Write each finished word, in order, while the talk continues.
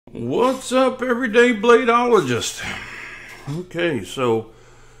What's up, everyday bladeologist? Okay, so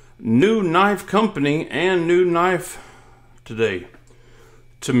new knife company and new knife today.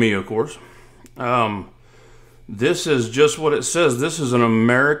 To me, of course. This is just what it says. This is an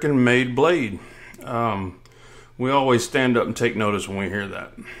American-made blade. We always stand up and take notice when we hear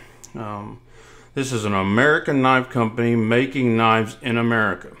that. This is an American knife company making knives in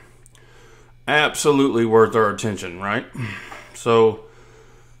America. Absolutely worth our attention, right? So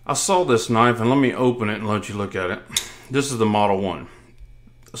I saw this knife, and let me open it and let you look at it. This is the Model 1.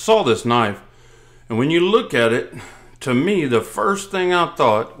 I saw this knife, and when you look at it, to me, the first thing I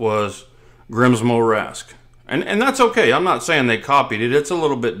thought was Grimsmo Rask. And that's okay. I'm not saying they copied it. It's a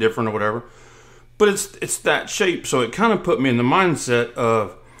little bit different or whatever. But it's that shape, so it kind of put me in the mindset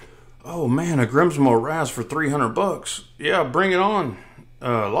of, oh man, a Grimsmo Rask for 300 bucks. Yeah, bring it on.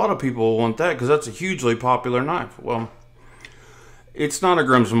 A lot of people want that because that's a hugely popular knife. Well, it's not a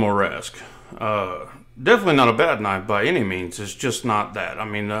Grimsmo Rask. Definitely not a bad knife by any means. It's just not that. I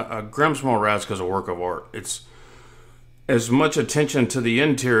mean, a Grimsmo Rask is a work of art. It's as much attention to the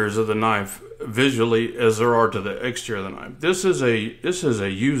interiors of the knife visually as there are to the exterior of the knife. This is a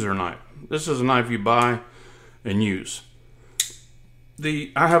user knife. This is a knife you buy and use.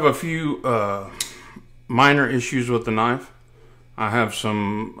 I have a few minor issues with the knife. I have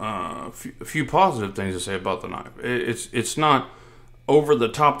some a few positive things to say about the knife. It's not over the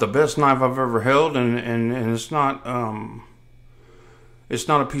top the best knife I've ever held, and it's not a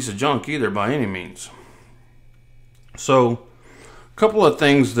piece of junk either by any means. So a couple of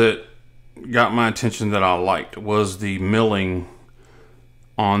things that got my attention that I liked was the milling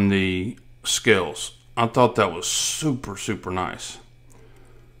on the scales. I thought that was super nice.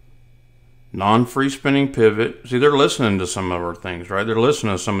 Non-free spinning pivot. See, they're listening to some of our things, right? They're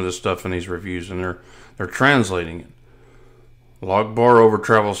listening to some of this stuff in these reviews, and they're translating it. Lock bar over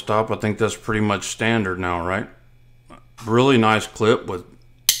travel stop. I think that's pretty much standard now, right? Really nice clip with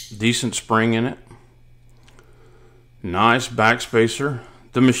decent spring in it. Nice backspacer.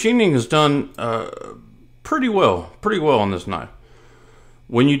 The machining is done pretty well on this knife.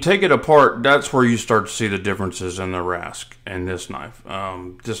 When you take it apart, that's where you start to see the differences in the Rask and this knife.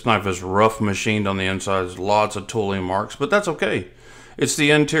 This knife is rough machined on the inside. There's lots of tooling marks, but that's okay. It's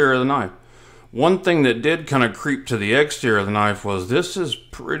the interior of the knife. One thing that did kind of creep to the exterior of the knife was this is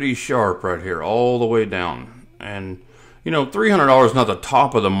pretty sharp right here, all the way down. And, you know, $300 is not the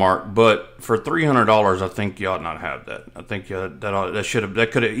top of the mark, but for $300, I think you ought not have that. I think that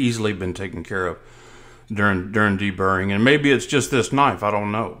could have easily been taken care of during deburring, and maybe it's just this knife, I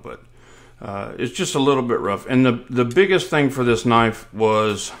don't know, but it's just a little bit rough. And the biggest thing for this knife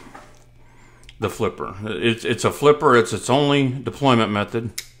was the flipper. It's a flipper. It's its only deployment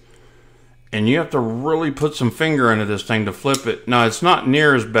method, and you have to really put some finger into this thing to flip it. Now, it's not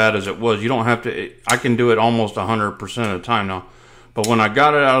near as bad as it was. You don't have to. I can do it almost 100% of the time now, but when I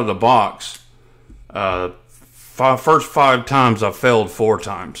got it out of the box, first 5 times I failed 4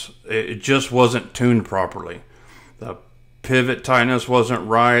 times. It just wasn't tuned properly. The pivot tightness wasn't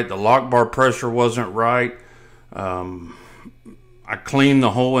right. The lock bar pressure wasn't right. I cleaned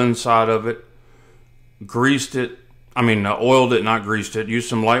the whole inside of it, greased it. I mean, oiled it, not greased it. Used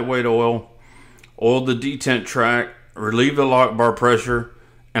some lightweight oil, oiled the detent track, relieved the lock bar pressure,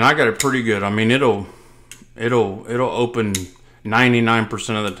 and I got it pretty good. I mean, it'll open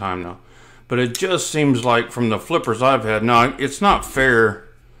 99% of the time now. But it just seems like from the flippers I've had, now it's not fair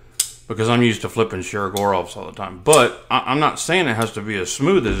because I'm used to flipping Sheregorovs all the time. But I'm not saying it has to be as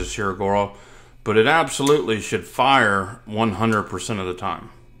smooth as a Sheregorov, but it absolutely should fire 100% of the time.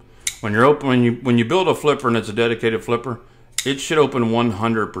 When you build a flipper and it's a dedicated flipper, it should open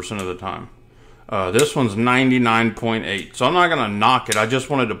 100% of the time. This one's 99.8, so I'm not going to knock it. I just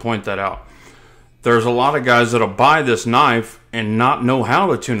wanted to point that out. There's a lot of guys that'll buy this knife and not know how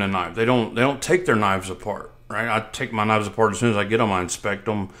to tune a knife. They don't take their knives apart, right? I take my knives apart as soon as I get them. I inspect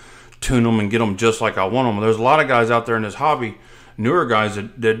them, tune them, and get them just like I want them. There's a lot of guys out there in this hobby, newer guys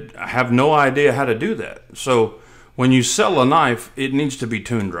that have no idea how to do that. So when you sell a knife, it needs to be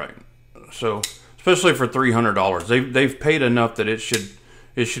tuned right. So especially for $300, they've paid enough that it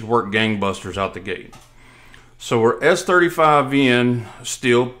should work gangbusters out the gate. So we're S35VN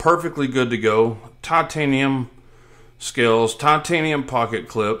steel, perfectly good to go. Titanium scales, titanium pocket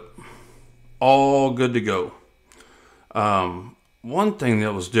clip, all good to go. One thing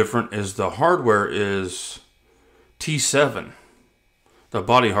that was different is the hardware is T7. The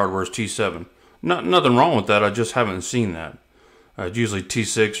body hardware is T7. Nothing wrong with that. I just haven't seen that. It's usually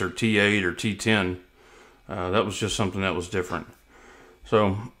T6 or T8 or T10. That was just something that was different.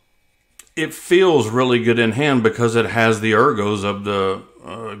 So it feels really good in hand because it has the ergos of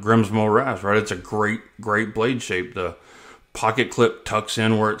Grimsmo Rasp, right? It's a great blade shape. The pocket clip tucks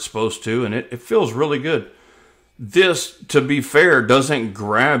in where it's supposed to, and it feels really good. This, to be fair, doesn't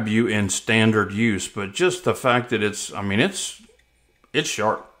grab you in standard use, but just the fact that it's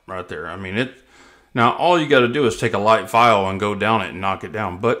sharp right there. I mean, now all you got to do is take a light file and go down it and knock it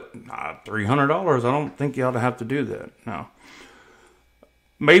down. But $300, I don't think you ought to have to do that. Now,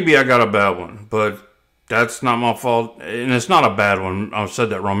 maybe I got a bad one, but that's not my fault, and it's not a bad one. I said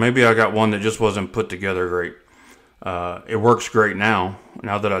that wrong. Maybe I got one that just wasn't put together great. It works great now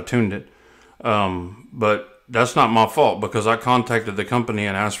that I tuned it, but that's not my fault because I contacted the company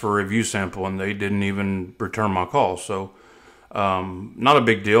and asked for a review sample, and they didn't even return my call. So, not a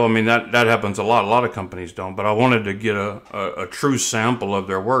big deal. I mean, that happens a lot. A lot of companies don't, but I wanted to get a true sample of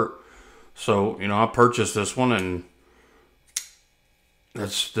their work. So, I purchased this one, and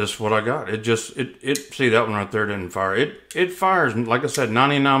that's what I got. See, that one right there didn't fire. It fires, like I said,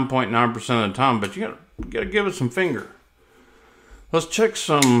 99.9% of the time, but you gotta give it some finger. Let's check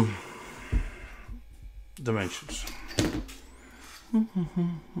some dimensions.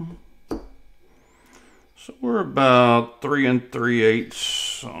 So we're about 3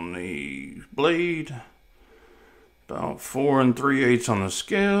 3/8 on the blade, about 4 3/8 on the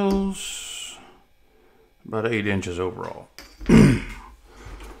scales, about 8 inches overall.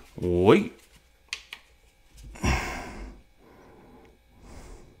 Wait.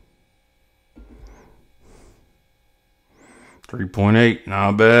 3.8,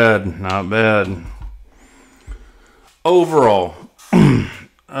 not bad, not bad. Overall,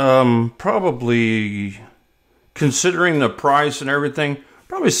 probably, considering the price and everything,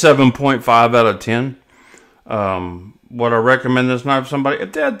 probably 7.5 out of 10. Would I recommend this knife to somebody?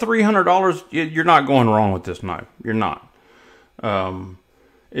 If they had $300, you're not going wrong with this knife. You're not.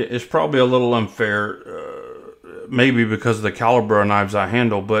 It's probably a little unfair, maybe because of the caliber of knives I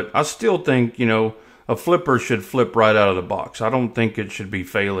handle, but I still think, a flipper should flip right out of the box. I don't think it should be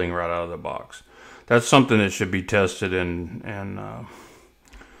failing right out of the box. That's something that should be tested in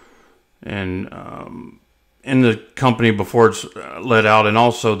the company before it's let out, and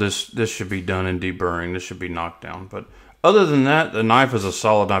also this should be done in deburring. This should be knocked down. But other than that, the knife is a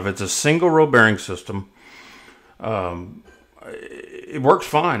solid knife. It's a single row bearing system. It works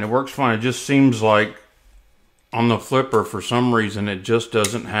fine. It works fine. It just seems like on the flipper, for some reason, it just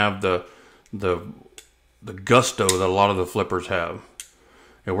doesn't have the gusto that a lot of the flippers have.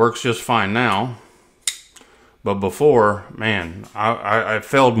 It works just fine now, but before, man, I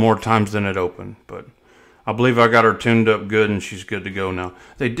failed more times than it opened. But I believe I got her tuned up good, and she's good to go now.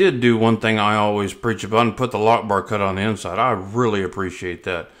 They did do one thing I always preach about, and put the lock bar cut on the inside. I really appreciate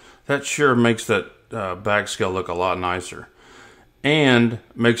that. That sure makes that back scale look a lot nicer, and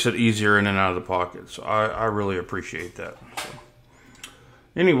makes it easier in and out of the pocket. So I really appreciate that. So,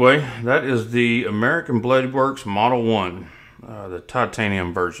 anyway, that is the American Blade Works Model 1, the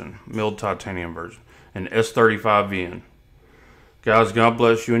titanium version, milled titanium version, and S35VN. Guys, God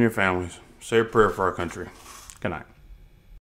bless you and your families. Say a prayer for our country. Good night.